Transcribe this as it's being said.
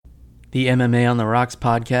The MMA on the Rocks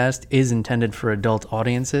podcast is intended for adult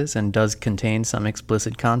audiences and does contain some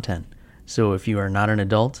explicit content. So if you are not an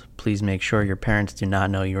adult, please make sure your parents do not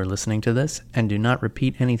know you are listening to this and do not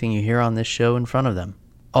repeat anything you hear on this show in front of them.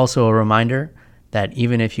 Also a reminder that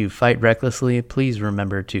even if you fight recklessly, please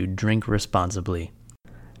remember to drink responsibly.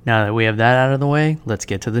 Now that we have that out of the way, let's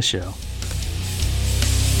get to the show.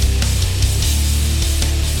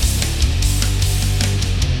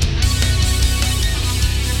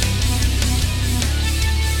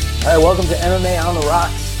 All right, welcome to MMA on the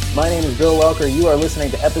Rocks. My name is Bill Welker. You are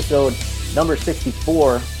listening to episode number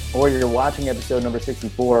 64, or you're watching episode number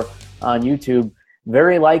 64 on YouTube.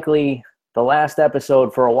 Very likely the last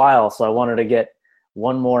episode for a while, so I wanted to get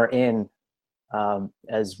one more in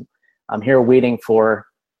as I'm here waiting for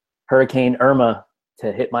Hurricane Irma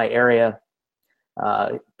to hit my area.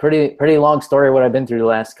 Pretty long story what I've been through the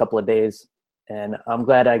last couple of days, and I'm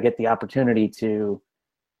glad I get the opportunity to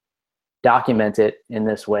document it in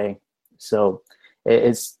this way. So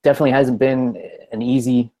it's definitely hasn't been an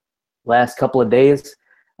easy last couple of days.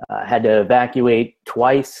 Had to evacuate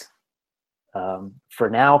twice. For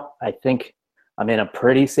now, I think I'm in a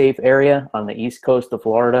pretty safe area on the east coast of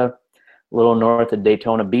Florida, a little north of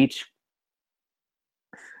Daytona Beach.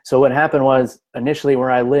 So what happened was, initially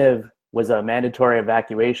where I live was a mandatory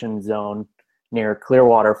evacuation zone near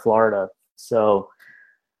Clearwater, Florida. So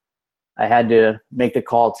I had to make the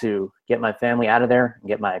call to get my family out of there and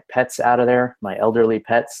get my pets out of there, my elderly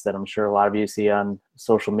pets that I'm sure a lot of you see on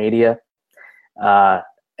social media.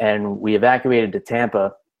 And we evacuated to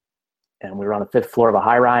Tampa, and we were on the 5th floor of a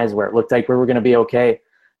high-rise where it looked like we were going to be okay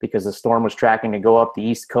because the storm was tracking to go up the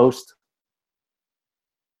East Coast.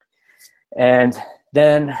 And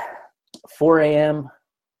then 4 a.m.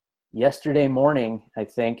 yesterday morning, I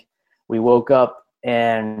think, we woke up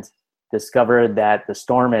and discovered that the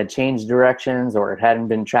storm had changed directions, or it hadn't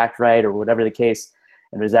been tracked right, or whatever the case,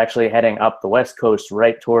 and was actually heading up the west coast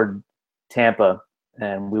right toward Tampa.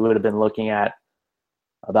 And we would have been looking at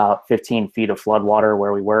about 15 feet of floodwater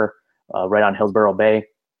where we were, right on Hillsborough Bay.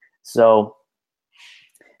 So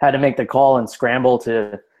had to make the call and scramble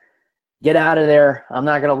to get out of there. I'm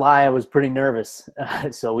not going to lie, I was pretty nervous.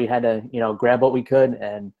 So we had to, grab what we could.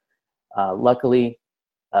 And luckily,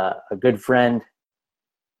 a good friend,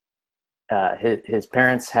 his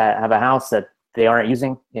parents have a house that they aren't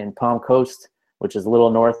using in Palm Coast, which is a little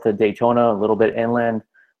north of Daytona, a little bit inland,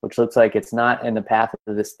 which looks like it's not in the path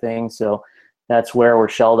of this thing. So that's where we're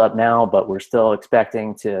shelled up now, but we're still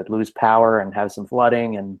expecting to lose power and have some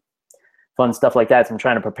flooding and fun stuff like that. So I'm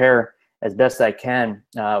trying to prepare as best I can.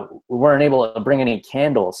 We weren't able to bring any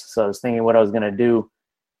candles, so I was thinking what I was going to do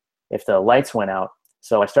if the lights went out.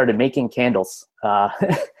 So I started making candles.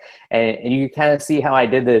 And you can kind of see how I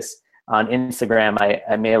did this on Instagram.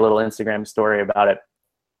 I made a little Instagram story about it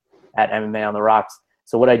at MMA on the Rocks.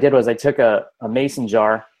 So what I did was I took a mason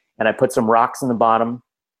jar and I put some rocks in the bottom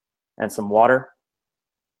and some water.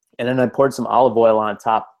 And then I poured some olive oil on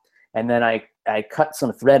top. And then I cut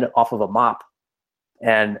some thread off of a mop.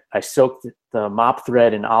 And I soaked the mop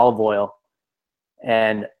thread in olive oil.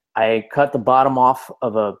 And I cut the bottom off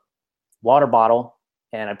of a water bottle.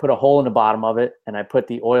 And I put a hole in the bottom of it. And I put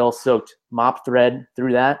the oil-soaked mop thread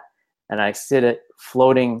through that. And I sit it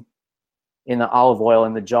floating in the olive oil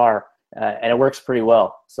in the jar, and it works pretty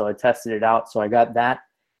well. So I tested it out. So I got that.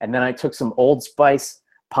 And then I took some Old Spice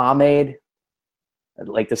pomade,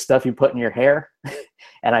 like the stuff you put in your hair,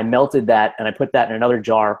 and I melted that, and I put that in another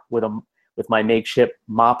jar with my makeshift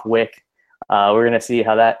mop wick. We're going to see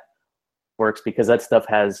how that works, because that stuff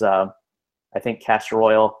has, I think, castor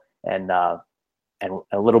oil and a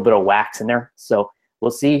little bit of wax in there. So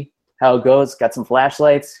we'll see how it goes. Got some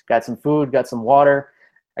flashlights, got some food, got some water.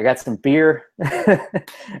 I got some beer,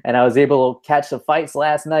 and I was able to catch some fights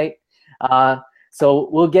last night. So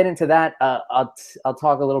we'll get into that. I'll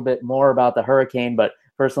talk a little bit more about the hurricane, but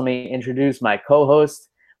first let me introduce my co-host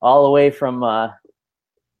all the way from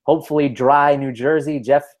hopefully dry New Jersey,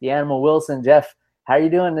 Jeff the Animal Wilson. Jeff, how are you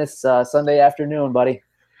doing this Sunday afternoon, buddy?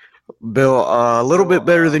 Bill, a little bit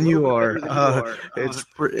better than you are.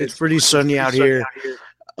 It's pretty sunny out here.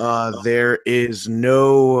 There is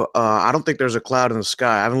no, I don't think there's a cloud in the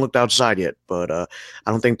sky. I haven't looked outside yet, but I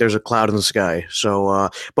don't think there's a cloud in the sky. So,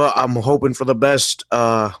 but I'm hoping for the best.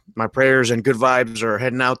 My prayers and good vibes are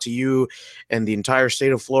heading out to you and the entire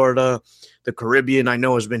state of Florida. The Caribbean, I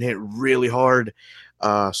know, has been hit really hard.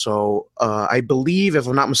 So I believe, if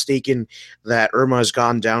I'm not mistaken, that Irma has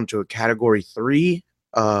gone down to a Category 3.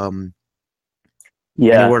 Yeah,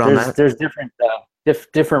 there's different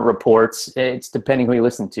different reports. It's depending who you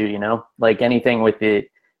listen to, like anything with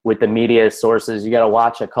the media sources, you got to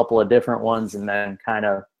watch a couple of different ones and then kind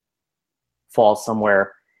of falls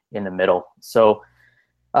somewhere in the middle. So,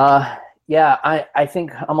 yeah, I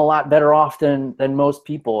think I'm a lot better off than most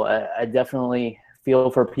people. I definitely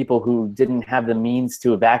feel for people who didn't have the means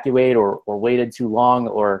to evacuate or waited too long,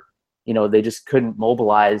 or, you know, they just couldn't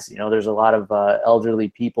mobilize. You know, there's a lot of elderly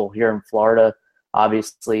people here in Florida,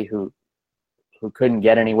 obviously, who couldn't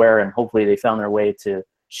get anywhere, and hopefully they found their way to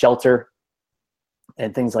shelter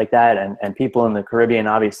and things like that. And people in the Caribbean,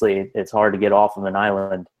 obviously, it's hard to get off of an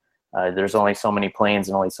island. There's only so many planes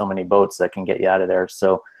and only so many boats that can get you out of there.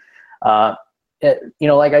 So, you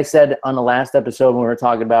know, like I said on the last episode when we were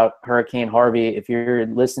talking about Hurricane Harvey, if you're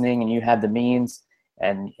listening and you have the means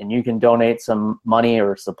and you can donate some money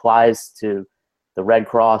or supplies to the Red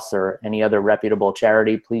Cross or any other reputable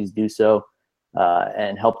charity, please do so,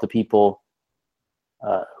 and help the people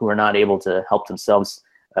who are not able to help themselves.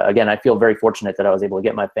 Again, I feel very fortunate that I was able to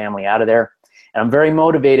get my family out of there. And I'm very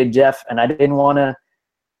motivated, Jeff, and I didn't want to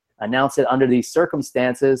announce it under these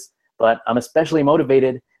circumstances, but I'm especially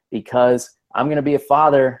motivated because I'm going to be a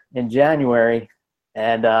father in January.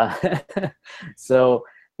 And so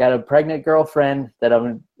got a pregnant girlfriend that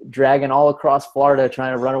I'm dragging all across Florida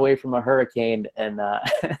trying to run away from a hurricane. And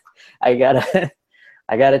I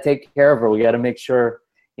gotta take care of her. We got to make sure,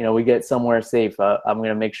 you know, we get somewhere safe. I'm going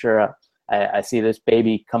to make sure I see this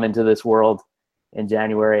baby come into this world in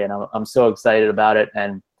January, and I'm so excited about it.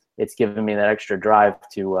 And it's given me that extra drive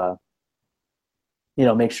to, you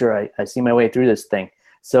know, make sure I see my way through this thing.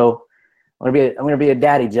 So I'm gonna be a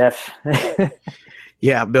daddy, Jeff.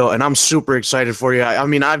 Yeah, Bill, and I'm super excited for you. I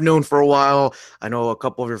mean, I've known for a while. I know a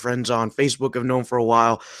couple of your friends on Facebook have known for a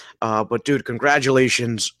while. But dude,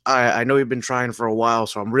 congratulations. I know you've been trying for a while,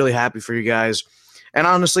 so I'm really happy for you guys. And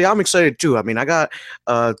honestly, I'm excited too. I mean, I got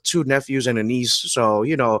 2 nephews and a niece, so,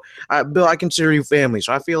 you know, Bill, I consider you family.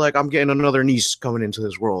 So I feel like I'm getting another niece coming into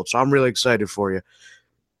this world. So I'm really excited for you.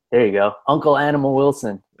 There you go, Uncle Animal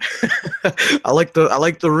Wilson. I like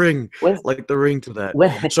the ring. I like the ring to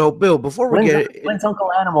that. So, Bill, before we when's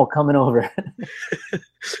Uncle Animal coming over?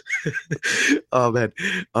 Oh man,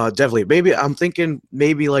 definitely. Maybe I'm thinking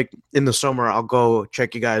maybe like in the summer I'll go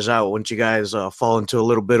check you guys out once you guys fall into a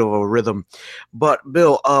little bit of a rhythm. But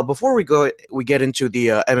Bill, before we get into the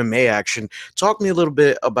MMA action, talk me a little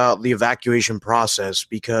bit about the evacuation process,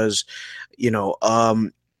 because, you know,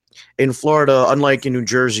 in Florida, unlike in New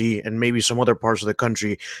Jersey and maybe some other parts of the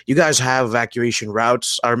country, you guys have evacuation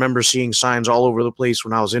routes. I remember seeing signs all over the place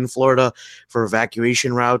when I was in Florida for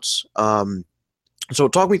evacuation routes. So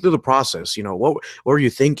talk me through the process. You know, what were you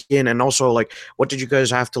thinking? And also, like, what did you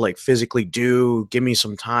guys have to, like, physically do? Give me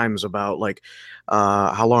some times about, like,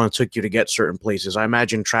 how long it took you to get certain places. I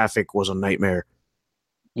imagine traffic was a nightmare.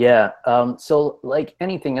 Yeah. So like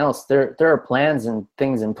anything else, there are plans and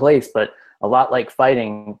things in place, but a lot like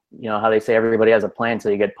fighting, you know, how they say everybody has a plan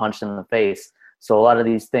until you get punched in the face. So a lot of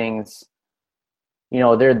these things, you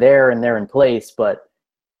know, they're there and they're in place, but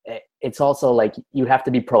it's also like you have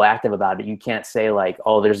to be proactive about it. You can't say like,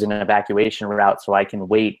 oh, there's an evacuation route, so I can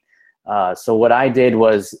wait. So what I did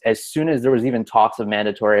was, as soon as there was even talks of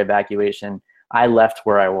mandatory evacuation, I left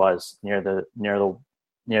where I was near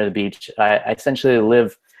the beach. I essentially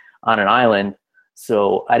live on an island,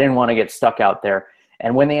 so I didn't want to get stuck out there.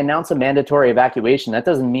 And when they announce a mandatory evacuation, that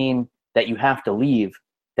doesn't mean that you have to leave.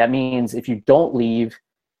 That means if you don't leave,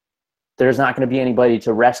 there's not going to be anybody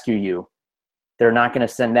to rescue you. They're not going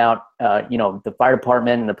to send out, you know, the fire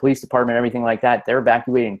department and the police department, everything like that. They're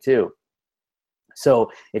evacuating too.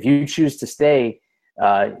 So if you choose to stay,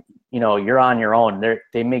 you know, you're on your own.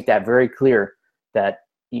 They make that very clear that,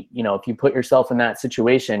 you know, if you put yourself in that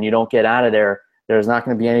situation, you don't get out of there, there's not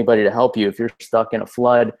going to be anybody to help you. If you're stuck in a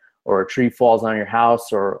flood or a tree falls on your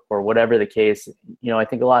house or whatever the case, you know, I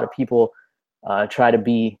think a lot of people try to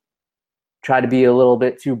be a little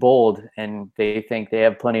bit too bold, and they think they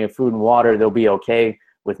have plenty of food and water, they'll be okay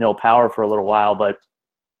with no power for a little while. But,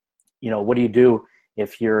 you know, what do you do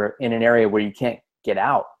if you're in an area where you can't get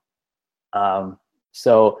out?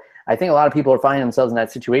 So I think a lot of people are finding themselves in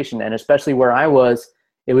that situation, and especially where I was,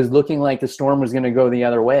 it was looking like the storm was going to go the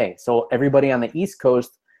other way. So everybody on the East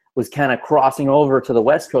Coast was kind of crossing over to the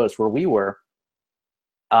West Coast where we were.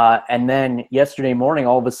 And then yesterday morning,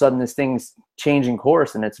 all of a sudden this thing's changing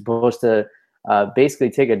course, and it's supposed to basically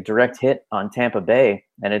take a direct hit on Tampa Bay,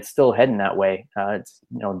 and it's still heading that way. It's,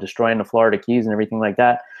 you know, destroying the Florida Keys and everything like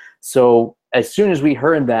that. So as soon as we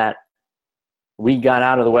heard that, we got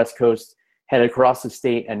out of the West Coast, headed across the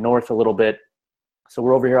state and north a little bit. So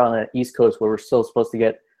we're over here on the East Coast where we're still supposed to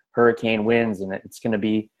get hurricane winds, and it's going to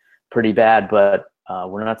be pretty bad, but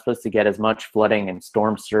we're not supposed to get as much flooding and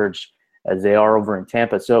storm surge as they are over in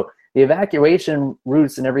Tampa. So the evacuation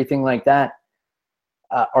routes and everything like that,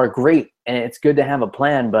 are great, and it's good to have a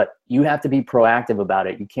plan, but you have to be proactive about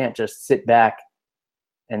it. You can't just sit back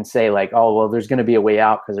and say like, oh, well, there's going to be a way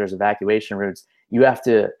out because there's evacuation routes. You have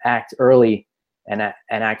to act early and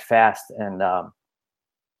act fast. And,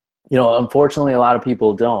 unfortunately, a lot of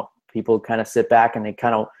people don't. People kind of sit back and they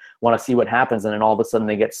kind of want to see what happens, and then all of a sudden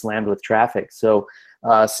they get slammed with traffic. So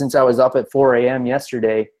since I was up at 4 a.m.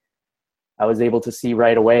 yesterday, I was able to see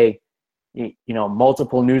right away,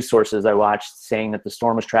 multiple news sources I watched saying that the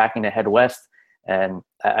storm was tracking to head west, and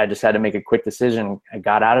I just had to make a quick decision. I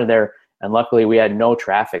got out of there, and luckily we had no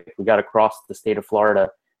traffic. We got across the state of Florida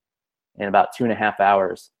in about 2.5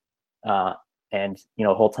 hours, and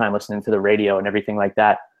the whole time listening to the radio and everything like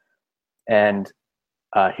that, and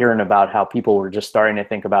hearing about how people were just starting to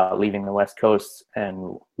think about leaving the West Coast,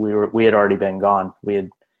 and we had already been gone. We had,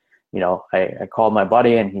 I called my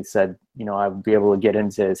buddy, and he said, I would be able to get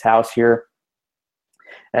into his house here,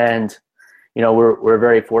 and we're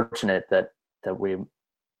very fortunate that we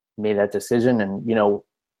made that decision, and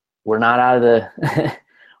we're not out of the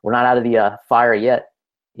we're not out of the fire yet.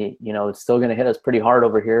 It's still going to hit us pretty hard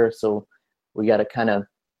over here, so we got to kind of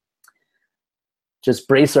just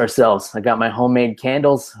brace ourselves. I got my homemade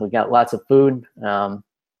candles. We got lots of food, and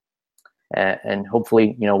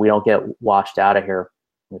hopefully, we don't get washed out of here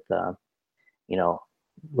with,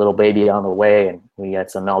 little baby on the way, and we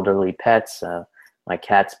got some elderly pets. My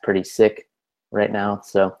cat's pretty sick right now,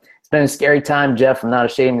 so it's been a scary time, Jeff. I'm not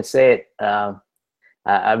ashamed to say it.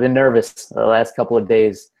 I've been nervous the last couple of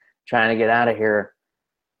days trying to get out of here,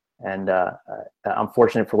 and I'm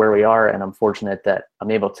fortunate for where we are, and I'm fortunate that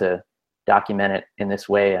I'm able to document it in this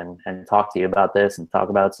way and talk to you about this and talk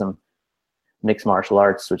about some mixed martial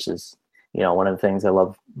arts, which is, one of the things I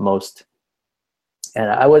love most. And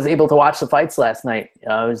I was able to watch the fights last night.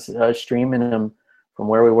 I was streaming them from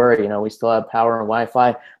where we were. We still have power and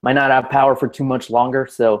Wi-Fi. Might not have power for too much longer,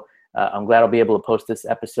 so I'm glad I'll be able to post this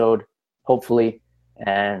episode, hopefully.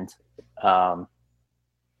 And, I'll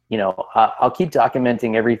keep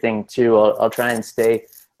documenting everything too. I'll try and stay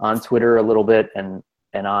on Twitter a little bit, and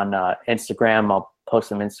on Instagram. I'll post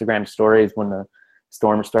some Instagram stories when the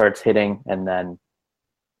storm starts hitting, and then,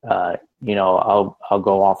 I'll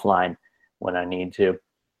go offline when I need to.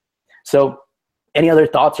 So any other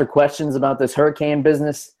thoughts or questions about this hurricane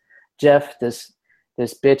business, Jeff? This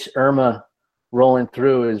bitch Irma rolling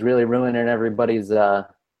through is really ruining everybody's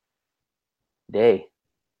day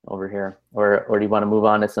over here. Or do you want to move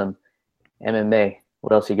on to some MMA?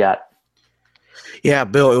 What else you got? Yeah,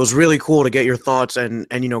 Bill, it was really cool to get your thoughts and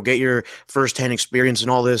get your firsthand experience in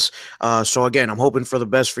all this. So again, I'm hoping for the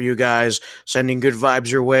best for you guys, sending good vibes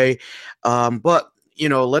your way. But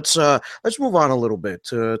let's move on a little bit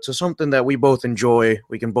to something that we both enjoy.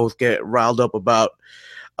 We can both get riled up about,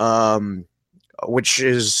 which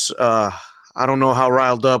is I don't know how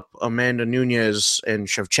riled up Amanda Nunes and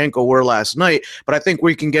Shevchenko were last night, but I think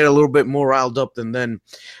we can get a little bit more riled up than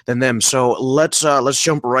them. So let's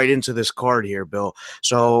jump right into this card here, Bill.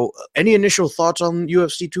 So any initial thoughts on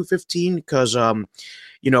UFC 215? Because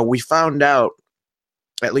we found out,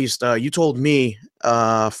 at least you told me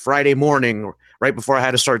Friday morning, right before I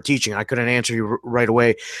had to start teaching. I couldn't answer you right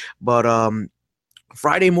away, but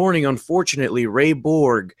Friday morning, unfortunately, Ray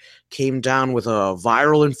Borg came down with a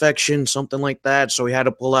viral infection, something like that, so he had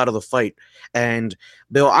to pull out of the fight. And,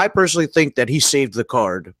 Bill, I personally think that he saved the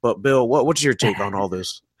card. But, Bill, what's your take on all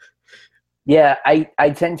this? Yeah, I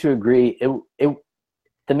tend to agree.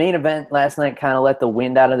 The main event last night kind of let the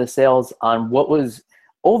wind out of the sails on what was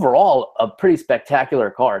overall a pretty spectacular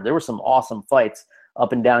card. There were some awesome fights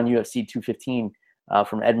up and down UFC 215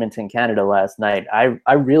 from Edmonton, Canada last night.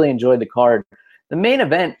 I really enjoyed the card. The main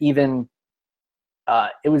event even,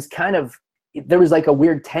 it was kind of, there was like a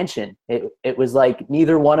weird tension. It was like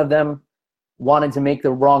neither one of them wanted to make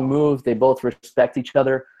the wrong move. They both respect each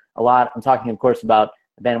other a lot. I'm talking, of course, about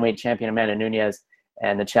the bantamweight champion Amanda Nunes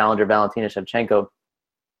and the challenger Valentina Shevchenko.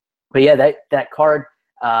 But yeah, that card,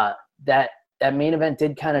 that main event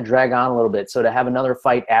did kind of drag on a little bit. So to have another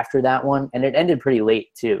fight after that one, and it ended pretty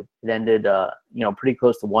late too. It ended, pretty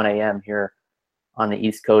close to 1 a.m. here on the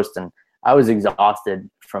East Coast, and I was exhausted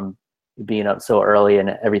from being up so early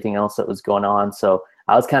and everything else that was going on. So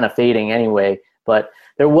I was kind of fading anyway. But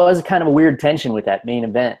there was kind of a weird tension with that main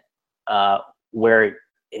event where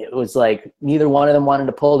it was like neither one of them wanted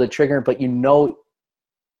to pull the trigger, but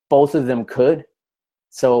both of them could.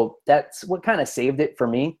 So that's what kind of saved it for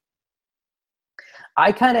me.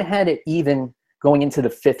 I kind of had it even going into the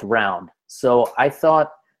 5th round. So I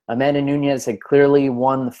thought Amanda Nunes had clearly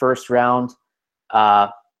won the first round.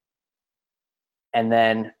 And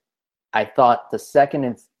then I thought the second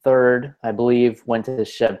and third, I believe, went to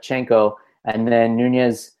Shevchenko. and then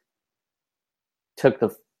Nunez took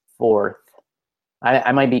the fourth.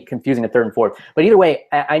 I might be confusing the third and fourth, but either way,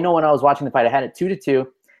 I know when I was watching the fight, I had it 2-2,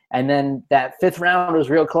 and then that fifth round was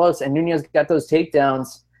real close, and Nunez got those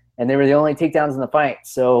takedowns, and they were the only takedowns in the fight.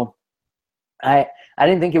 So I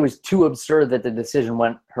didn't think it was too absurd that the decision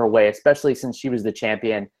went her way, especially since she was the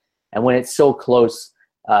champion. And when it's so close,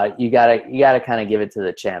 you gotta kind of give it to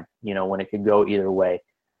the champ. When it could go either way.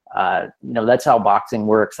 That's how boxing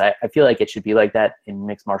works. I feel like it should be like that in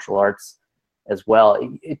mixed martial arts as well.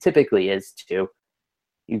 It typically is too.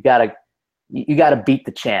 You gotta beat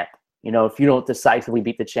the champ. If you don't decisively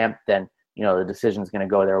beat the champ, then the decision's gonna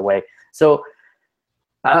go their way. So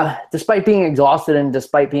despite being exhausted and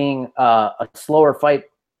despite being a slower fight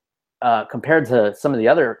compared to some of the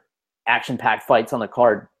other action-packed fights on the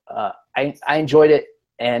card, I enjoyed it,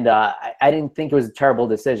 and I didn't think it was a terrible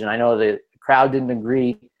decision. I know the crowd didn't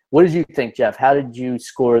agree. What did you think, Jeff? How did you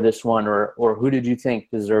score this one, or who did you think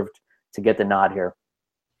deserved to get the nod here?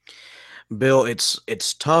 Bill,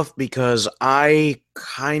 it's tough because I'm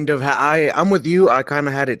with you. I kind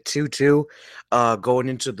of had it 2-2 going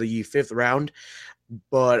into the fifth round,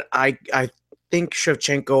 but I think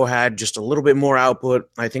Shevchenko had just a little bit more output.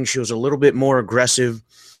 I think she was a little bit more aggressive,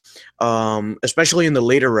 especially in the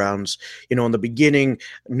later rounds. In the beginning,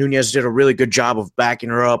 Nunez did a really good job of backing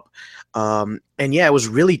her up, and yeah, it was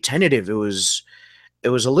really tentative. It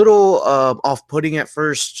was a little off-putting at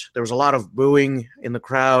first. There was a lot of booing in the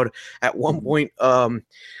crowd. At one point,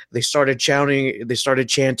 they started chanting,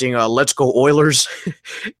 "Let's go Oilers"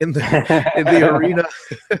 in the arena.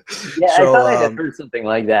 Yeah, so, I thought I had heard something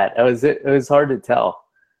like that. It was hard to tell.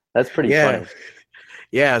 That's pretty funny.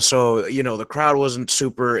 Yeah, so the crowd wasn't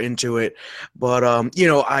super into it, but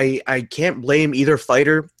I can't blame either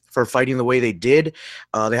fighter for fighting the way they did.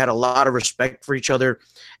 They had a lot of respect for each other.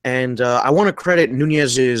 And I want to credit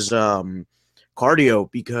Nunez's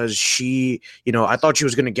cardio because she, I thought she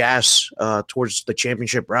was going to gas towards the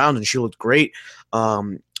championship round, and she looked great.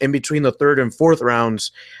 In between the third and fourth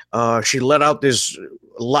rounds, she let out this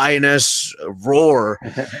lioness roar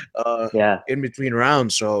in between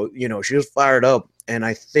rounds. So, she was fired up. And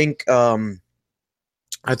I think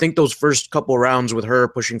those first couple rounds with her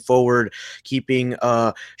pushing forward, keeping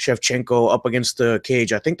Shevchenko up against the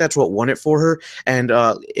cage, I think that's what won it for her. And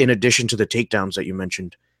in addition to the takedowns that you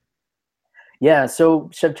mentioned. Yeah, so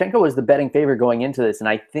Shevchenko was the betting favorite going into this. And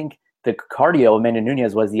I think the cardio of Amanda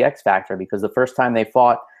Nunes was the X factor, because the first time they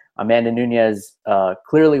fought, Amanda Nunes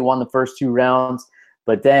clearly won the first two rounds,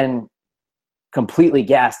 but then completely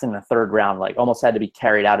gassed in the third round, like almost had to be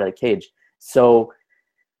carried out of the cage. So,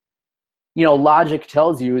 logic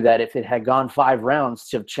tells you that if it had gone 5 rounds,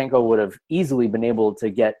 Shevchenko would have easily been able to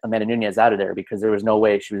get Amanda Nunes out of there, because there was no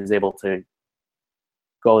way she was able to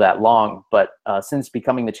go that long. But since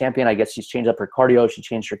becoming the champion, I guess she's changed up her cardio. She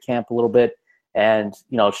changed her camp a little bit, and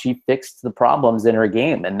she fixed the problems in her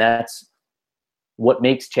game, and that's what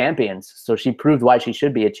makes champions. So she proved why she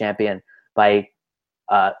should be a champion by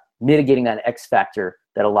mitigating that X factor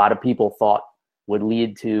that a lot of people thought would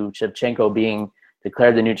lead to Shevchenko being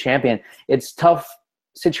declared the new champion. It's a tough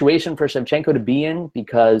situation for Shevchenko to be in,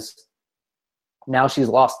 because now she's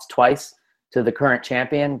lost twice to the current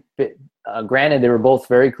champion. Granted, they were both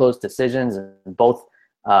very close decisions and both,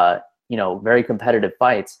 very competitive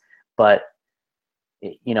fights. But,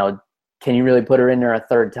 can you really put her in there a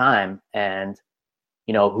third time? And,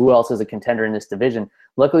 who else is a contender in this division?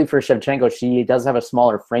 Luckily for Shevchenko, she does have a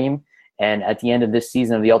smaller frame. And at the end of this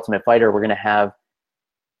season of The Ultimate Fighter, we're going to have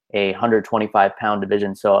a 125-pound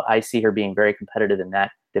division. So I see her being very competitive in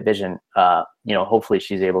that division. Hopefully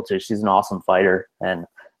she's able to. She's an awesome fighter, and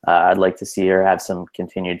I'd like to see her have some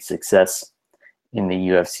continued success in the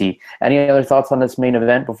UFC. Any other thoughts on this main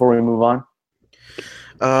event before we move on?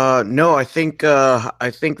 No, I think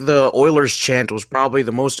the Oilers chant was probably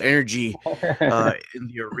the most energy in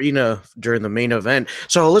the arena during the main event.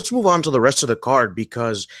 So let's move on to the rest of the card,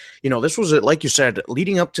 because this was, like you said,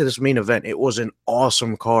 leading up to this main event, it was an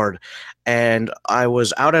awesome card. And I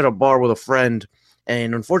was out at a bar with a friend,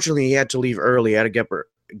 and unfortunately he had to leave early. I had to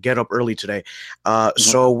get up early today.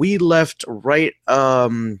 So we left right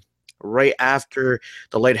after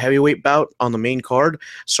the light heavyweight bout on the main card.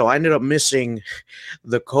 So I ended up missing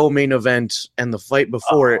the co-main event and the fight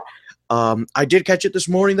before it. I did catch it this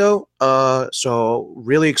morning, though. So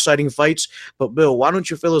really exciting fights. But Bill, why don't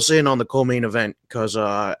you fill us in on the co-main event? Because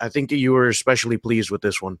I think you were especially pleased with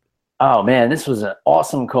this one. Oh, man, this was an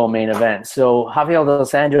awesome co-main event. So Rafael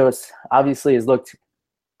dos Anjos obviously has looked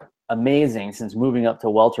amazing since moving up to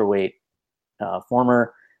welterweight.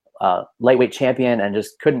 Former lightweight champion, and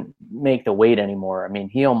just couldn't make the weight anymore. I mean,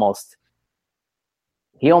 he almost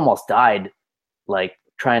he almost died, like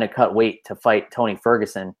trying to cut weight to fight Tony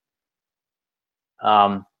Ferguson.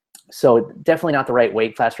 So definitely not the right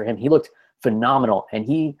weight class for him. He looked phenomenal, and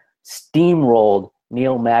he steamrolled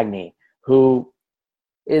Neil Magny, who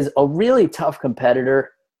is a really tough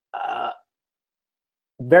competitor,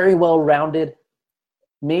 very well-rounded,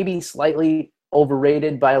 maybe slightly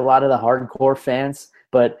overrated by a lot of the hardcore fans,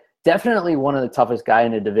 but definitely one of the toughest guy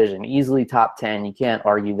in the division. Easily top 10. You can't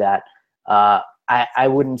argue that. I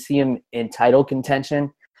wouldn't see him in title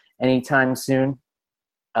contention anytime soon.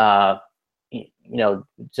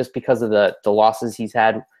 Just because of the losses he's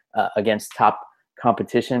had against top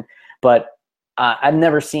competition. But I've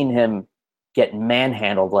never seen him get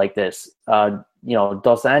manhandled like this. Dos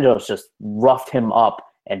Anjos just roughed him up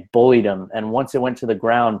and bullied him. And once it went to the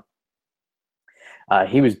ground,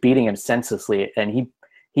 he was beating him senselessly. And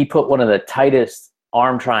he put one of the tightest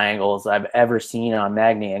arm triangles I've ever seen on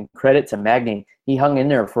Magny. And credit to Magny, he hung in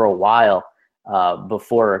there for a while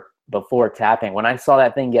before tapping. When I saw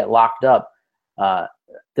that thing get locked up,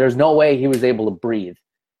 there's no way he was able to breathe.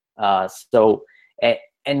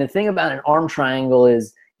 And the thing about an arm triangle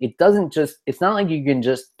is it's not like you can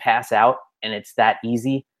just pass out and it's that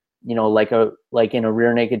easy, like in a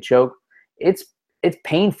rear naked choke. It's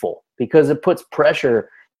painful because it puts pressure.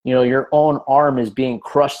 Your own arm is being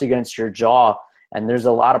crushed against your jaw, and there's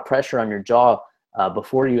a lot of pressure on your jaw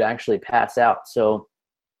before you actually pass out. So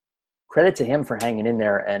credit to him for hanging in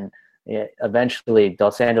there. And eventually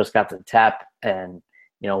Dos Anjos got the tap and,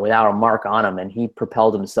 without a mark on him, and he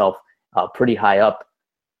propelled himself pretty high up.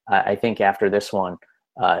 I think after this one,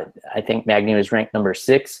 I think Magny was ranked number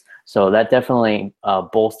 6. So that definitely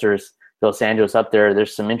bolsters Dos Anjos up there.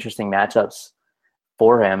 There's some interesting matchups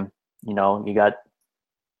for him. You got,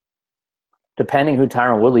 depending who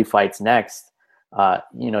Tyron Woodley fights next,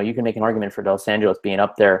 you can make an argument for Dos Anjos being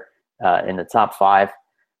up there in the top 5.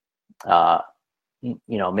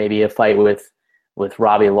 Maybe a fight with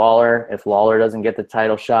Robbie Lawler, if Lawler doesn't get the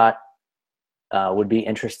title shot, would be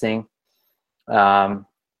interesting. A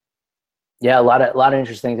lot of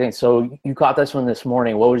interesting things. So you caught this one this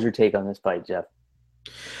morning. What was your take on this fight, Jeff?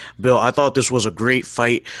 Bill, I thought this was a great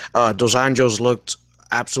fight. Dos Anjos looked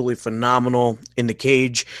absolutely phenomenal in the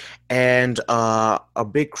cage, and a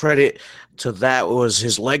big credit to that was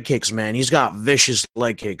his leg kicks, man. He's got vicious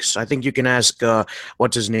leg kicks. I think you can ask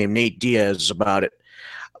what's his name, Nate Diaz, about it.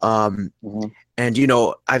 And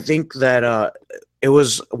I think that it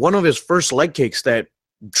was one of his first leg kicks that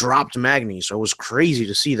dropped Magny, so it was crazy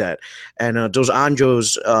to see that. And Dos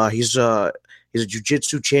Anjos, he's a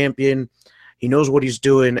jiu-jitsu champion. He knows what he's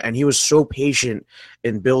doing, and he was so patient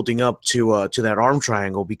in building up to that arm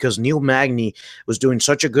triangle because Neil Magny was doing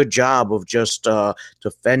such a good job of just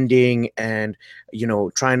defending and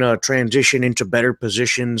trying to transition into better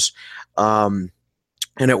positions. And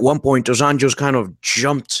at one point, Dos Anjos kind of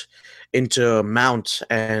jumped into mount,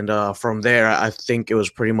 and from there, I think it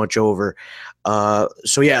was pretty much over.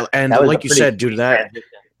 So yeah, and like you said, dude, that.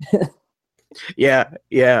 Yeah.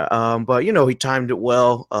 But he timed it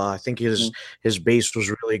well. I think his base was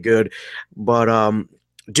really good. But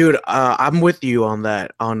dude, I'm with you on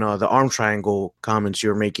that, on the arm triangle comments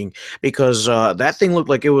you're making, because that thing looked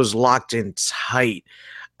like it was locked in tight.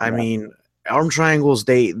 I mean, arm triangles,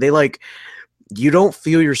 they like, you don't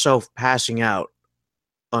feel yourself passing out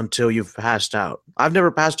until you've passed out. I've never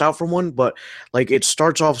passed out from one, but like it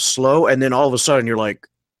starts off slow and then all of a sudden you're like,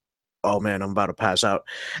 oh man, I'm about to pass out.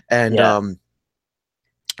 And so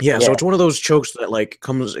it's one of those chokes that like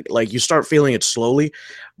comes, like you start feeling it slowly,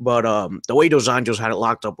 but the way Dos Anjos had it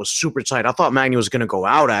locked up was super tight. I thought Magny was going to go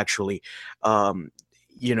out actually, and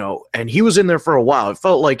he was in there for a while. It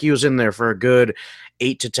felt like he was in there for a good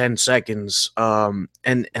 8 to 10 seconds. And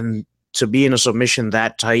to be in a submission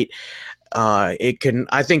that tight, I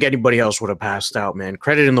think anybody else would have passed out, man.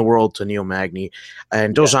 Credit in the world to Neil Magny,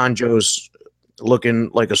 and Dos Anjos looking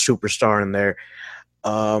like a superstar in there.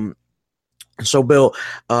 So, Bill,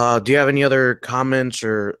 do you have any other comments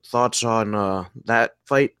or thoughts on that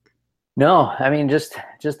fight? No, I mean, just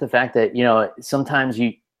the fact that, sometimes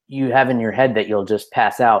you have in your head that you'll just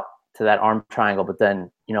pass out to that arm triangle, but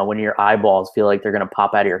then, when your eyeballs feel like they're going to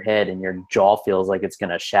pop out of your head and your jaw feels like it's going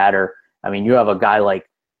to shatter. I mean, you have a guy like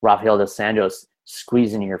Rafael Dos Anjos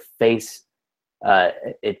squeezing your face.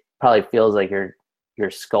 It probably feels like your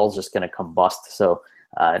skull's just going to combust. So,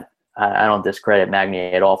 I don't discredit Magny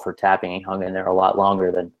at all for tapping. He hung in there a lot longer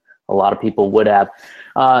than a lot of people would have.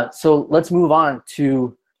 So let's move on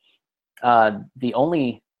to the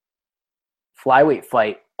only flyweight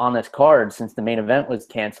fight on this card since the main event was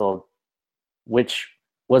canceled, which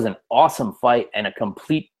was an awesome fight and a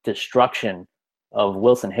complete destruction of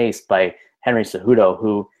Wilson Hayes by Henry Cejudo,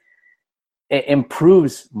 who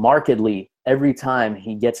improves markedly every time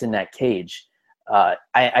he gets in that cage.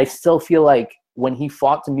 I still feel like when he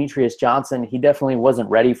fought Demetrius Johnson, he definitely wasn't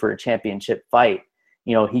ready for a championship fight.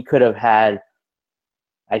 You know, he could have had,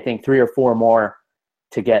 I think, 3 or 4 more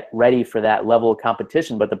to get ready for that level of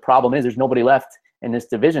competition. But the problem is there's nobody left in this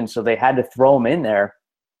division, so they had to throw him in there.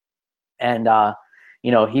 And,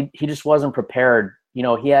 you know, he just wasn't prepared. You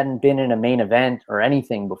know, he hadn't been in a main event or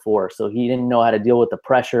anything before, so he didn't know how to deal with the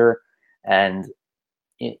pressure. And,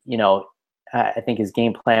 you know, I think his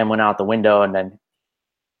game plan went out the window. And then,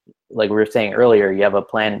 like we were saying earlier, you have a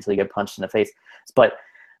plan until you get punched in the face. But,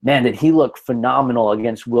 man, did he look phenomenal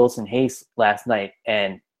against Wilson Reis last night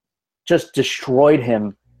and just destroyed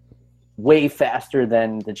him way faster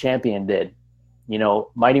than the champion did. You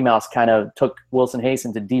know, Mighty Mouse kind of took Wilson Reis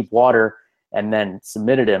into deep water and then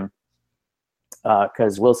submitted him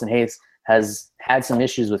because Wilson Reis has had some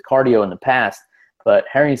issues with cardio in the past. But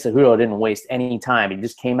Henry Cejudo didn't waste any time. He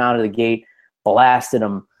just came out of the gate, blasted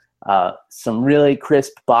him. Some really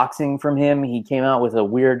crisp boxing from him. He came out with a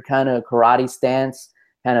weird kind of karate stance,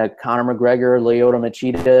 kind of Conor McGregor, Lyoto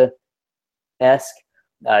Machida-esque.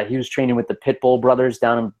 He was training with the Pitbull brothers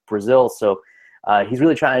down in Brazil. So he's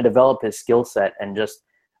really trying to develop his skill set, and just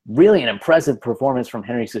really an impressive performance from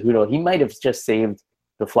Henry Cejudo. He might have just saved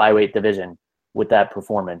the flyweight division with that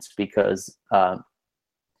performance because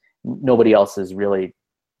nobody else has really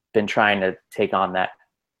been trying to take on that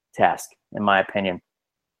task, in my opinion.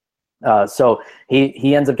 So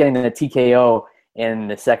he ends up getting the TKO in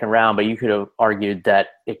the second round, but you could have argued that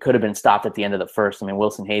it could have been stopped at the end of the first. I mean,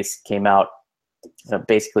 Wilson Reis came out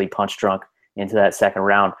basically punch drunk into that second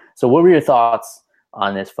round. So what were your thoughts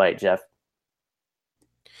on this fight, Jeff?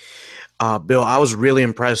 Bill, I was really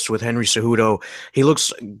impressed with Henry Cejudo. He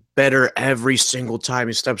looks better every single time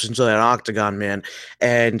he steps into that octagon, man.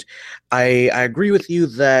 And I agree with you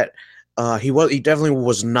that he definitely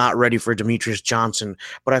was not ready for Demetrius Johnson.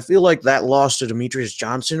 But I feel like that loss to Demetrius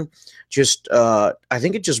Johnson I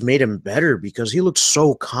think it just made him better because he looked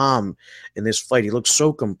so calm in this fight. He looked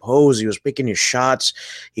so composed. He was picking his shots.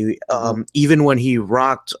 He even when he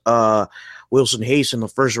rocked Wilson Reis in the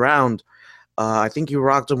first round, I think he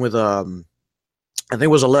rocked him with I think it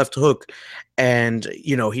was a left hook, and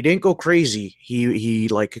you know he didn't go crazy. He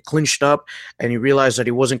like clinched up, and he realized that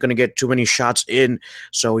he wasn't going to get too many shots in,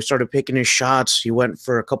 so he started picking his shots. He went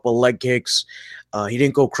for a couple of leg kicks. He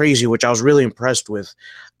didn't go crazy, which I was really impressed with.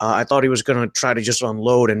 I thought he was going to try to just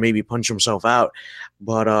unload and maybe punch himself out,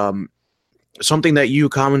 but something that you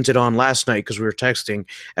commented on last night because we were texting,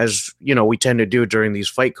 as you know we tend to do during these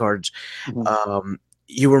fight cards.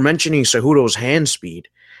 You were mentioning Cejudo's hand speed,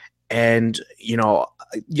 and you know,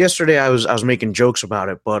 yesterday I was making jokes about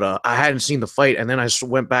it, but I hadn't seen the fight, and then I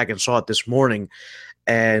went back and saw it this morning,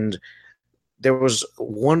 and there was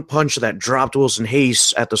one punch that dropped Wilson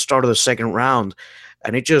Reis at the start of the second round,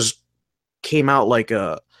 and it just came out like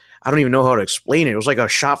I don't even know how to explain it. It was like a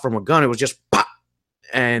shot from a gun. It was just pop,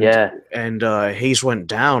 and Reis went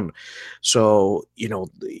down. So you know,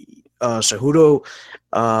 Cejudo,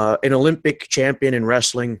 an Olympic champion in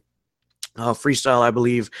wrestling, freestyle, I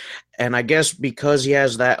believe. And I guess because he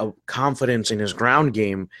has that confidence in his ground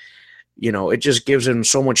game, you know, it just gives him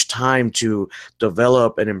so much time to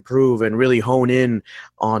develop and improve and really hone in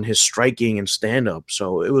on his striking and stand-up.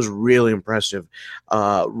 So it was really impressive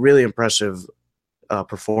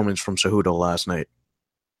performance from Cejudo last night.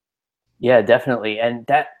 Yeah, definitely. And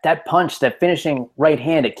that punch, that finishing right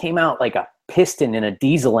hand, it came out like a piston in a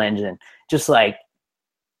diesel engine, just like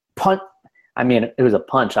punch. I mean, it was a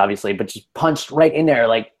punch, obviously, but just punched right in there,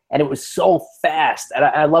 like, and it was so fast. And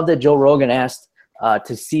I love that Joe Rogan asked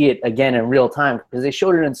to see it again in real time because they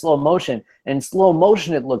showed it in slow motion, and in slow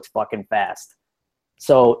motion it looked fucking fast.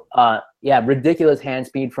 So yeah, ridiculous hand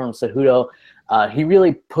speed from Cejudo. He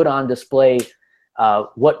really put on display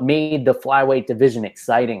what made the flyweight division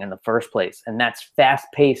exciting in the first place, and that's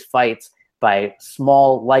fast-paced fights by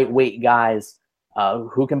small, lightweight guys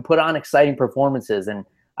who can put on exciting performances. And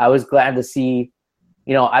I was glad to see,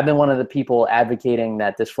 you know, I've been one of the people advocating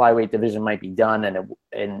that this flyweight division might be done,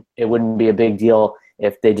 and it wouldn't be a big deal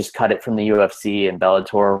if they just cut it from the UFC and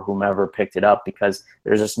Bellator or whomever picked it up, because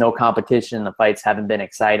there's just no competition. The fights haven't been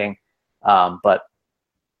exciting. But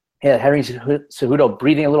yeah, Henry Cejudo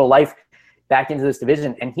breathing a little life back into this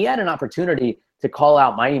division, and he had an opportunity to call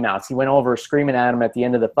out Mighty Mouse. He went over screaming at him at the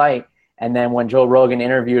end of the fight. And then when Joe Rogan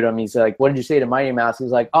interviewed him, he's like, "What did you say to Mighty Mouse?"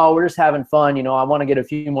 He's like, "Oh, we're just having fun. You know, I want to get a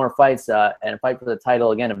few more fights and fight for the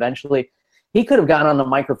title again eventually." He could have gotten on the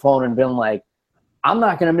microphone and been like, "I'm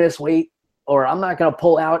not going to miss weight, or I'm not going to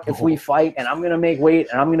pull out if we fight, and I'm going to make weight,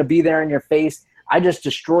 and I'm going to be there in your face." I just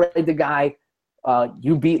destroyed the guy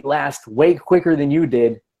you beat last way quicker than you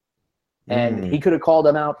did. And he could have called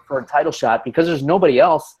him out for a title shot because there's nobody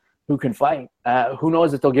else who can fight. Who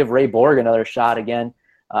knows if they'll give Ray Borg another shot again,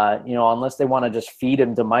 unless they want to just feed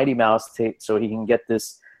him to Mighty Mouse so he can get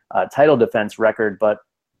this title defense record. But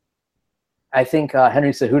I think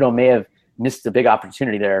Henry Cejudo may have missed a big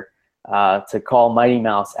opportunity there to call Mighty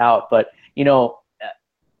Mouse out. But,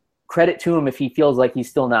 credit to him if he feels like he's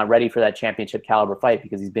still not ready for that championship caliber fight,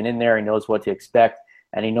 because he's been in there, he knows what to expect,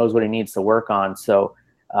 and he knows what he needs to work on. So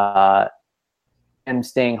him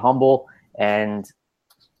staying humble and,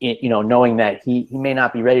 knowing that he may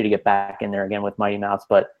not be ready to get back in there again with Mighty Mouse,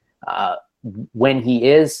 but when he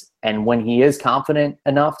is, and when he is confident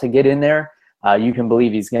enough to get in there, you can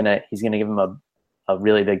believe he's gonna give him a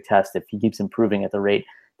really big test if he keeps improving at the rate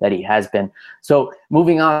that he has been. So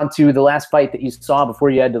moving on to the last fight that you saw before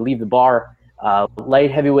you had to leave the bar, light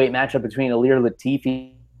heavyweight matchup between Ilir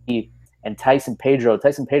Latifi and Tyson Pedro.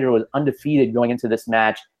 Tyson Pedro was undefeated going into this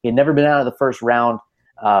match. He had never been out of the first round,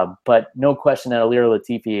 but no question that Ilir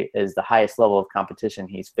Latifi is the highest level of competition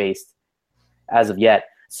he's faced as of yet.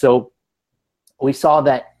 So we saw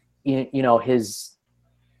that his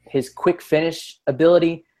quick finish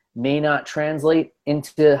ability may not translate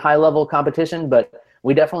into high-level competition, but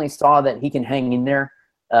we definitely saw that he can hang in there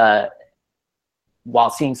while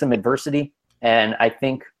seeing some adversity. And I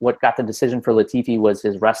think what got the decision for Latifi was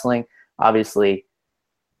his wrestling. Obviously,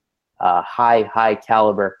 high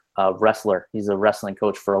caliber wrestler. He's a wrestling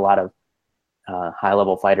coach for a lot of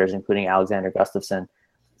high-level fighters, including Alexander Gustafsson.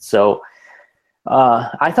 So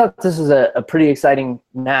I thought this was a pretty exciting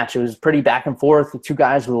match. It was pretty back and forth. The two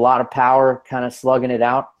guys with a lot of power kind of slugging it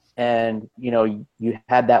out. And, you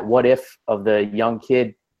had that what if of the young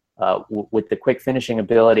kid with the quick finishing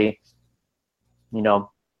ability, the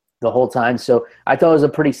whole time. So I thought it was a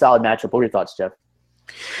pretty solid matchup. What were your thoughts, Jeff?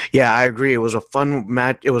 Yeah, I agree. It was a fun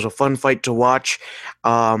match. It was a fun fight to watch.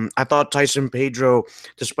 I thought Tyson Pedro,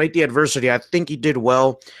 despite the adversity, I think he did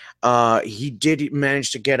well. He did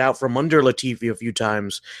manage to get out from under Latifi a few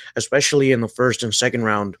times, especially in the first and second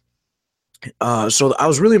round. So I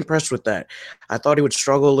was really impressed with that. I thought he would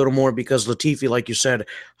struggle a little more because Latifi, like you said,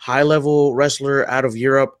 high-level wrestler out of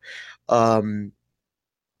Europe,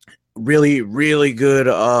 really, really good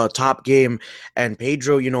top game. And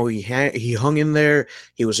Pedro, he hung in there.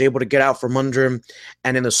 He was able to get out from under him.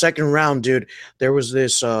 And in the second round, dude, there was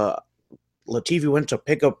this Latifi went to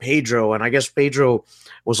pick up Pedro, and I guess Pedro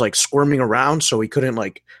was like squirming around, so he couldn't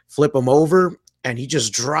like flip him over. And he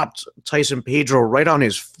just dropped Tyson Pedro right on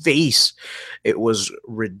his face. It was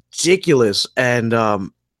ridiculous. And, I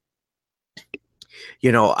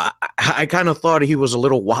kind of thought he was a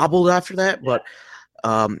little wobbled after that, but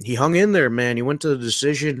he hung in there, man. He went to the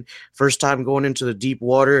decision, first time going into the deep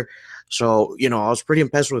water. So, I was pretty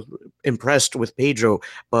impressed with Pedro,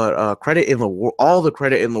 but all the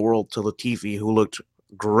credit in the world to Latifi, who looked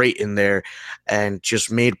great in there and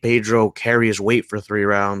just made Pedro carry his weight for 3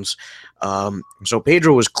 rounds. So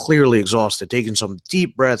Pedro was clearly exhausted, taking some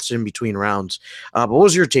deep breaths in between rounds. But what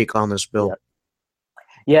was your take on this, Bill?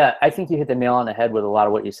 Yeah, I think you hit the nail on the head with a lot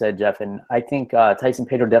of what you said, Jeff. And I think Tyson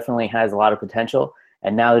Pedro definitely has a lot of potential.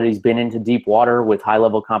 And now that he's been into deep water with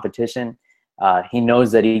high-level competition, he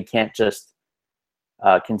knows that he can't just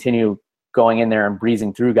continue going in there and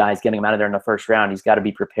breezing through guys, getting them out of there in the first round. He's got to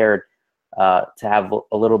be prepared to have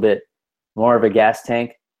a little bit more of a gas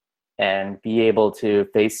tank and be able to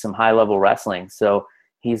face some high-level wrestling. So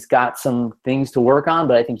he's got some things to work on,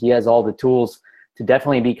 but I think he has all the tools to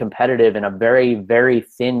definitely be competitive in a very, very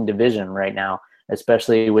thin division right now,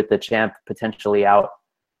 especially with the champ potentially out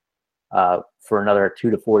for another 2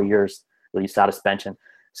 to 4 years, at least out of suspension.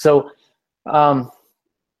 So the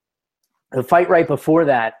fight right before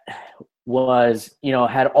that was,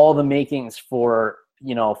 had all the makings for,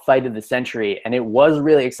 fight of the century. And it was a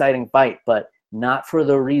really exciting fight, but not for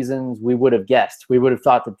the reasons we would have guessed. We would have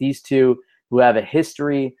thought that these two, who have a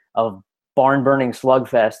history of barn-burning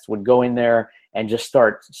slugfest, would go in there and just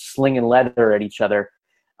start slinging leather at each other.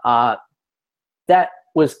 That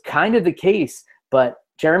was kind of the case, but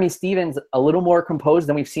Jeremy Stephens, a little more composed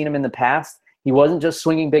than we've seen him in the past. He wasn't just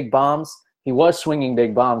swinging big bombs. He was swinging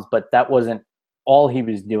big bombs, but that wasn't all he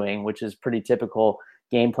was doing, which is pretty typical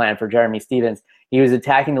game plan for Jeremy Stephens. He was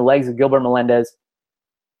attacking the legs of Gilbert Melendez,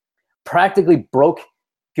 practically broke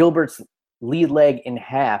Gilbert's lead leg in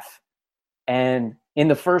half and in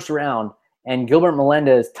the first round, and Gilbert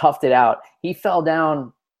Melendez toughed it out. He fell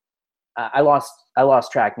down. I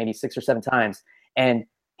lost track, maybe 6 or 7 times, and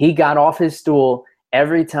he got off his stool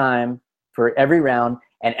every time for every round,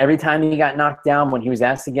 and every time he got knocked down, when he was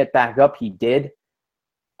asked to get back up, he did.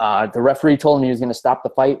 The referee told him he was going to stop the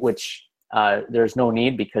fight, which there's no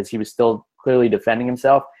need because he was still clearly defending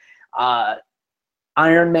himself.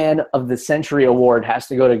 Iron Man of the Century award has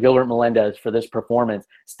to go to Gilbert Melendez for this performance.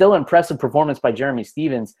 Still impressive performance by Jeremy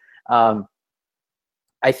Stephens.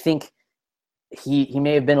 I think he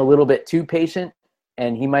may have been a little bit too patient,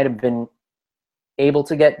 and he might have been able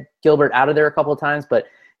to get Gilbert out of there a couple of times, but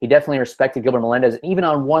he definitely respected Gilbert Melendez. Even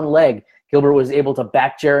on one leg, Gilbert was able to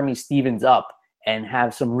back Jeremy Stephens up and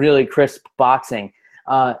have some really crisp boxing.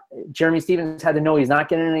 Jeremy Stephens had to know he's not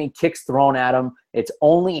getting any kicks thrown at him. It's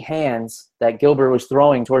only hands that Gilbert was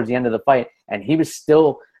throwing towards the end of the fight, and he was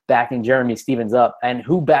still backing Jeremy Stephens up. And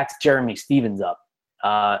who backs Jeremy Stephens up?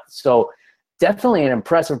 So definitely an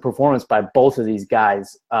impressive performance by both of these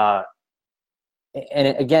guys. And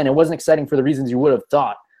again, it wasn't exciting for the reasons you would have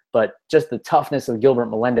thought, but just the toughness of Gilbert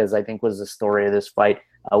Melendez, I think, was the story of this fight.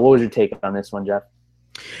 What was your take on this one, Jeff?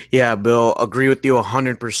 Yeah, Bill, agree with you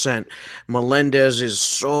 100%. Melendez is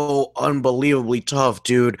so unbelievably tough,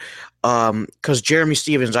 dude. Because Jeremy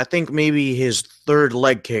Stephens, I think maybe his third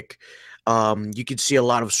leg kick, you could see a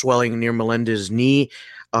lot of swelling near Melendez's knee.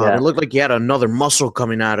 Yeah. It looked like he had another muscle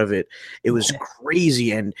coming out of it. It was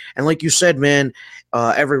crazy. And like you said, man,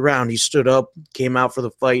 every round he stood up, came out for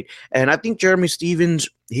the fight. And I think Jeremy Stephens,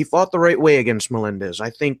 he fought the right way against Melendez. I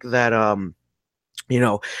think that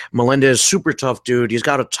Melendez, super tough dude. He's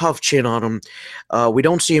got a tough chin on him. We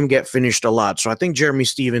don't see him get finished a lot. So I think Jeremy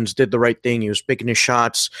Stephens did the right thing. He was picking his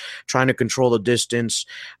shots, trying to control the distance.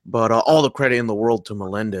 But all the credit in the world to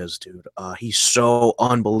Melendez, dude. He's so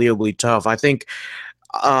unbelievably tough. I think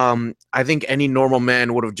any normal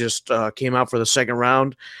man would have just came out for the second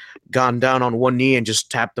round, gone down on one knee, and just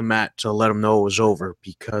tapped the mat to let him know it was over.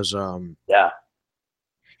 Because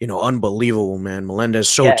unbelievable, man. Melendez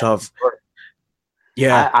so tough.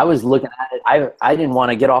 Yeah, I was looking at it. I didn't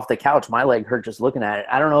want to get off the couch. My leg hurt just looking at it.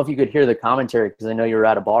 I don't know if you could hear the commentary because I know you were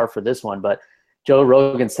at a bar for this one, but Joe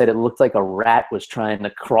Rogan said it looked like a rat was trying to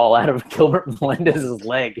crawl out of Gilbert Melendez's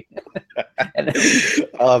leg.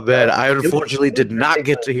 Oh man, I unfortunately did not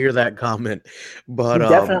get to hear that comment, but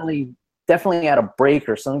he definitely had a break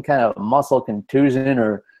or some kind of muscle contusion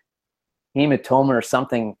or hematoma or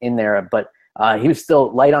something in there, but he was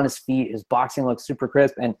still light on his feet. His boxing looked super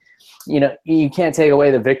crisp. And, you can't take away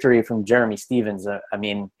the victory from Jeremy Stephens. I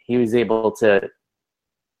mean, he was able to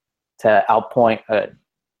outpoint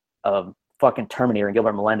a fucking Terminator in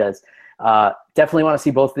Gilbert Melendez. Definitely want to see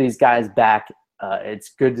both of these guys back. It's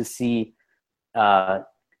good to see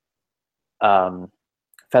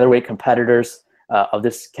featherweight competitors of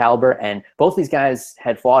this caliber. And both these guys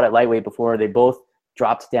had fought at lightweight before. They both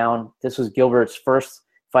dropped down. This was Gilbert's first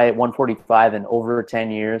fight at 145 in over 10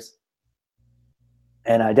 years.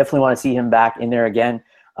 And I definitely want to see him back in there again.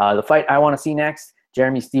 The fight I want to see next,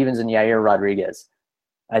 Jeremy Stephens and Yair Rodriguez.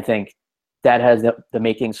 I think that has the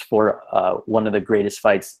makings for one of the greatest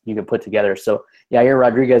fights you could put together. So Yair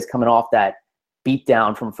Rodriguez coming off that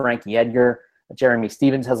beatdown from Frankie Edgar. Jeremy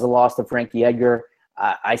Stephens has a loss to Frankie Edgar.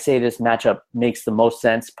 I say this matchup makes the most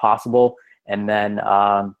sense possible. And then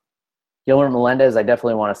Gilbert Melendez, I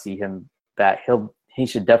definitely want to see him back. He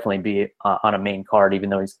should definitely be on a main card, even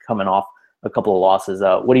though he's coming off a couple of losses.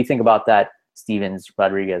 What do you think about that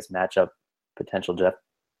Stephens-Rodriguez matchup potential, Jeff?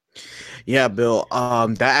 Yeah, Bill,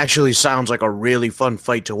 that actually sounds like a really fun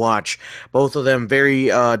fight to watch. Both of them very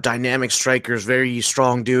dynamic strikers, very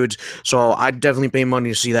strong dudes. So I'd definitely pay money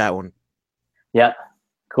to see that one. Yeah,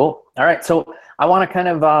 cool. All right, so I want to kind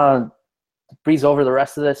of breeze over the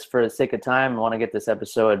rest of this for the sake of time. I want to get this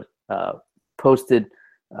episode posted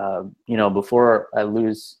before I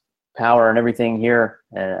lose power and everything here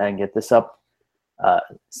and get this up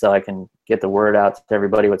so I can get the word out to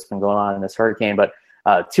everybody what's been going on in this hurricane. But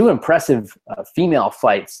two impressive female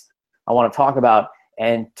fights I want to talk about,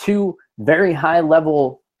 and two very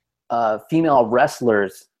high-level female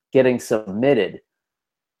wrestlers getting submitted.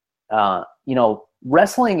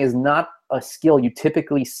 Wrestling is not a skill you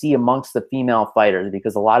typically see amongst the female fighters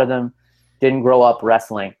because a lot of them didn't grow up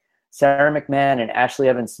wrestling. Sarah McMahon and Ashley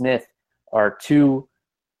Evans Smith are two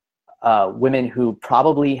women who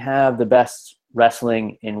probably have the best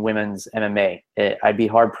wrestling in women's MMA. I'd be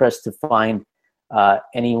hard-pressed to find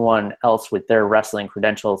anyone else with their wrestling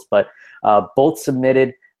credentials, but both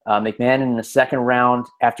submitted. McMahon in the second round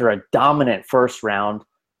after a dominant first round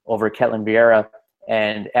over Ketlin Vieira,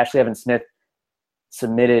 and Ashley Evans Smith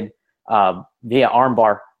submitted via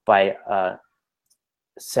armbar by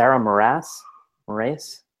Sarah Moraes.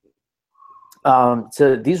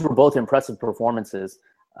 So these were both impressive performances,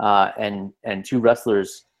 and two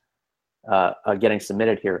wrestlers getting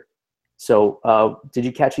submitted here. So did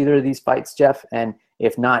you catch either of these fights, Jeff? And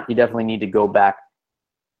if not, you definitely need to go back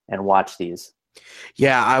and watch these.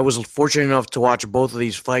 Yeah, I was fortunate enough to watch both of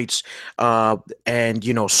these fights,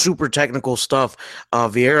 and super technical stuff.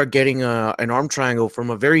 Vieira getting an arm triangle from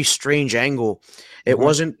a very strange angle. It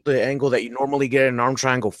wasn't the angle that you normally get an arm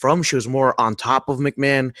triangle from. She was more on top of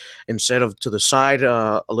McMann instead of to the side,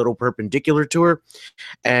 a little perpendicular to her.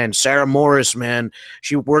 And Sarah Morris, man,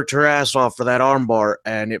 she worked her ass off for that armbar,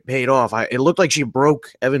 and it paid off. It looked like she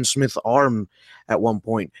broke Evan Smith's arm at one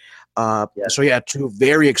point. So yeah, two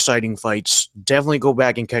very exciting fights. Definitely go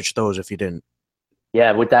back and catch those if you didn't.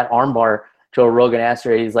 Yeah, with that armbar, Joe Rogan asked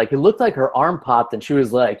her, he's like, it looked like her arm popped, and she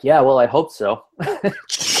was like, yeah, well, I hope so.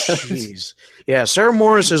 Jeez. Yeah, Sarah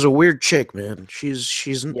Morris is a weird chick, man.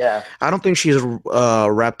 She's Yeah. I don't think she's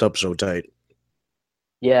wrapped up so tight.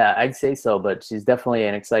 Yeah, I'd say so, but she's definitely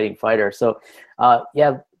an exciting fighter. So,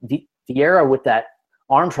 Vieira with that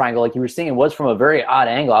arm triangle, like you were saying, was from a very odd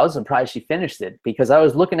angle. I was surprised she finished it because I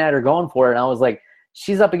was looking at her going for it, and I was like,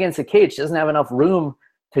 she's up against the cage. She doesn't have enough room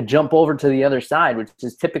to jump over to the other side, which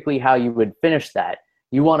is typically how you would finish that.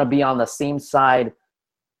 You want to be on the same side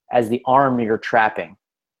as the arm you're trapping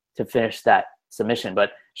to finish that submission.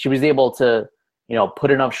 But she was able to,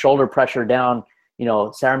 put enough shoulder pressure down.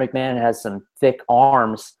 Sarah McMann has some thick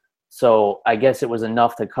arms, so I guess it was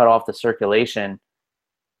enough to cut off the circulation,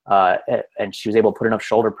 and she was able to put enough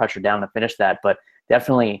shoulder pressure down to finish that. But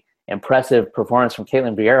definitely impressive performance from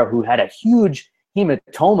Ketlen Vieira, who had a huge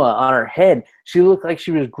hematoma on her head. She looked like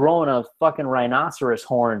she was growing a fucking rhinoceros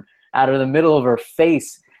horn out of the middle of her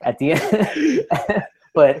face at the end.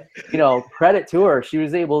 But, credit to her. She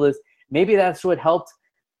was able to – maybe that's what helped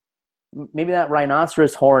 – maybe that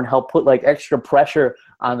rhinoceros horn helped put like extra pressure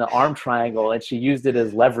on the arm triangle, and she used it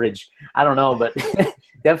as leverage. I don't know, but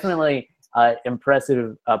definitely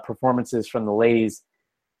impressive performances from the ladies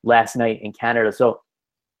last night in Canada. So,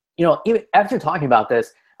 even after talking about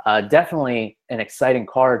this, definitely an exciting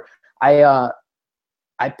card. I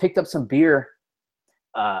picked up some beer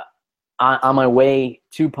on my way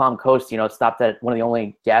to Palm Coast. Stopped at one of the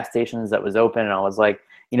only gas stations that was open, and I was like,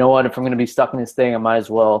 you know what, if I'm going to be stuck in this thing, I might as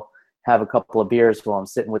well have a couple of beers while I'm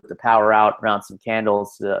sitting with the power out around some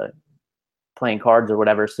candles, playing cards or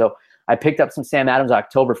whatever. So I picked up some Sam Adams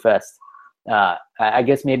Oktoberfest. I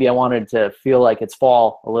guess maybe I wanted to feel like it's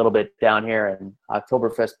fall a little bit down here, and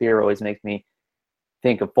Oktoberfest beer always makes me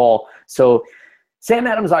think of fall. So Sam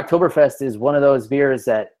Adams Oktoberfest is one of those beers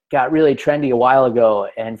that got really trendy a while ago,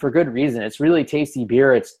 and for good reason. It's really tasty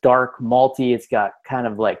beer. It's dark, malty. It's got kind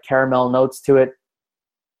of like caramel notes to it.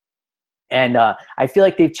 And I feel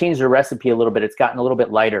like they've changed the recipe a little bit. It's gotten a little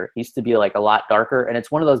bit lighter. It used to be like a lot darker, and it's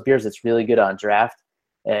one of those beers that's really good on draft.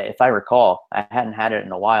 If I recall, I hadn't had it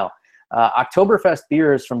in a while. Oktoberfest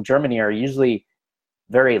beers from Germany are usually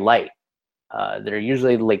very light. They're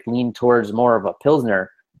usually like lean towards more of a Pilsner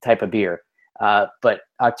type of beer. But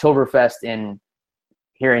Oktoberfest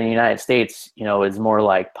here in the United States, is more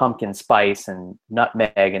like pumpkin spice and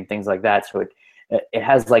nutmeg and things like that. So it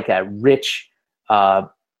has like a rich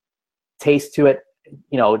taste to it.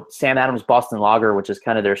 Sam Adams Boston Lager, which is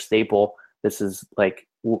kind of their staple. This is like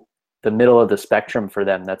the middle of the spectrum for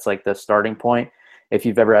them. That's like the starting point. If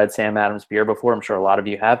you've ever had Sam Adams beer before, I'm sure a lot of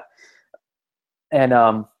you have. And,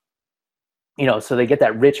 so they get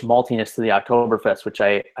that rich maltiness to the Oktoberfest, which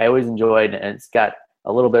I always enjoyed, and it's got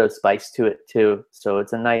a little bit of spice to it too. So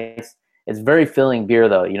it's it's very filling beer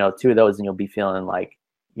though. Two of those and you'll be feeling like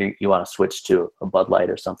you want to switch to a Bud Light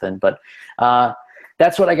or something. But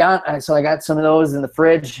that's what I got. So I got some of those in the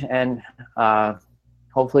fridge, and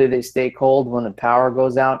hopefully they stay cold when the power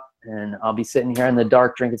goes out, and I'll be sitting here in the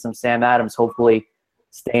dark drinking some Sam Adams, hopefully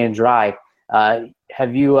staying dry.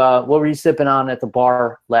 What were you sipping on at the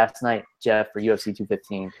bar last night, Jeff, for UFC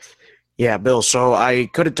 215? Yeah, Bill. So I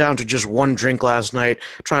cut it down to just one drink last night,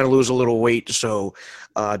 trying to lose a little weight. So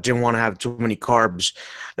didn't want to have too many carbs,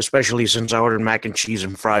 especially since I ordered mac and cheese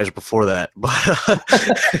and fries before that. But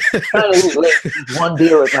trying to lose weight, one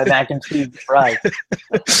beer with my mac and cheese and fries.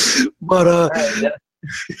 But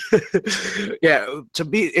yeah, to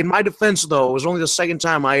be in my defense though, it was only the second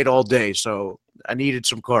time I ate all day, so I needed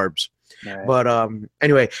some carbs. Right. But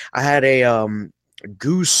anyway, I had a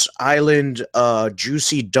Goose Island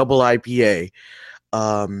juicy double IPA.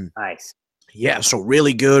 Nice. Yeah, so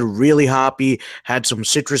really good, really hoppy, had some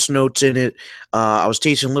citrus notes in it. I was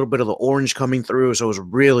tasting a little bit of the orange coming through, so it was a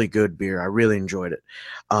really good beer. I really enjoyed it.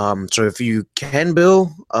 So if you can,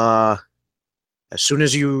 Bill, as soon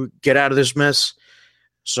as you get out of this mess,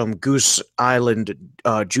 some Goose Island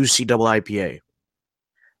juicy double IPA.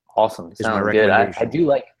 Awesome. Sounds good.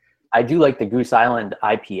 I do like the Goose Island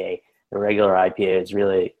IPA. The regular IPA is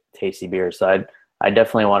really tasty beer, so I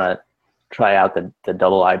definitely want to try out the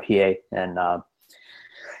double IPA. And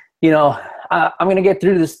I'm going to get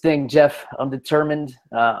through this thing, Jeff. I'm determined.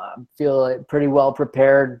 I feel pretty well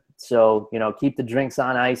prepared. So, keep the drinks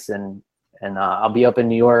on ice, and I'll be up in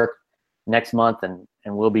New York next month, and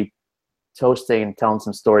we'll be toasting and telling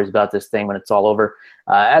some stories about this thing when it's all over.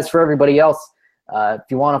 As for everybody else, if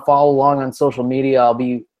you want to follow along on social media, I'll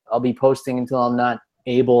be posting until I'm not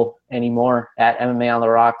able anymore at MMA on the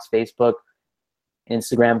Rocks, Facebook,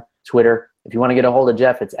 Instagram, Twitter. If you want to get a hold of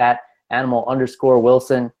Jeff, it's at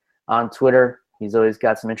 @animal_Wilson on Twitter. He's always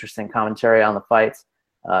got some interesting commentary on the fights.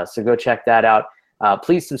 So go check that out.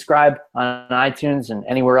 Please subscribe on iTunes and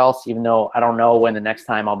anywhere else, even though I don't know when the next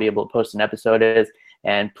time I'll be able to post an episode is.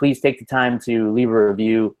 And please take the time to leave a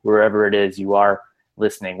review wherever it is you are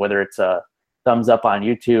listening, whether it's a thumbs up on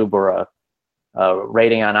YouTube or a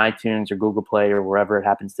rating on iTunes or Google Play or wherever it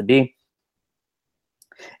happens to be.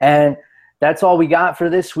 And that's all we got for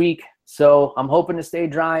this week. So I'm hoping to stay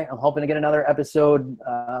dry. I'm hoping to get another episode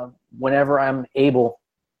whenever I'm able.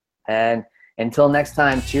 And until next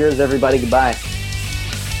time, cheers, everybody. Goodbye.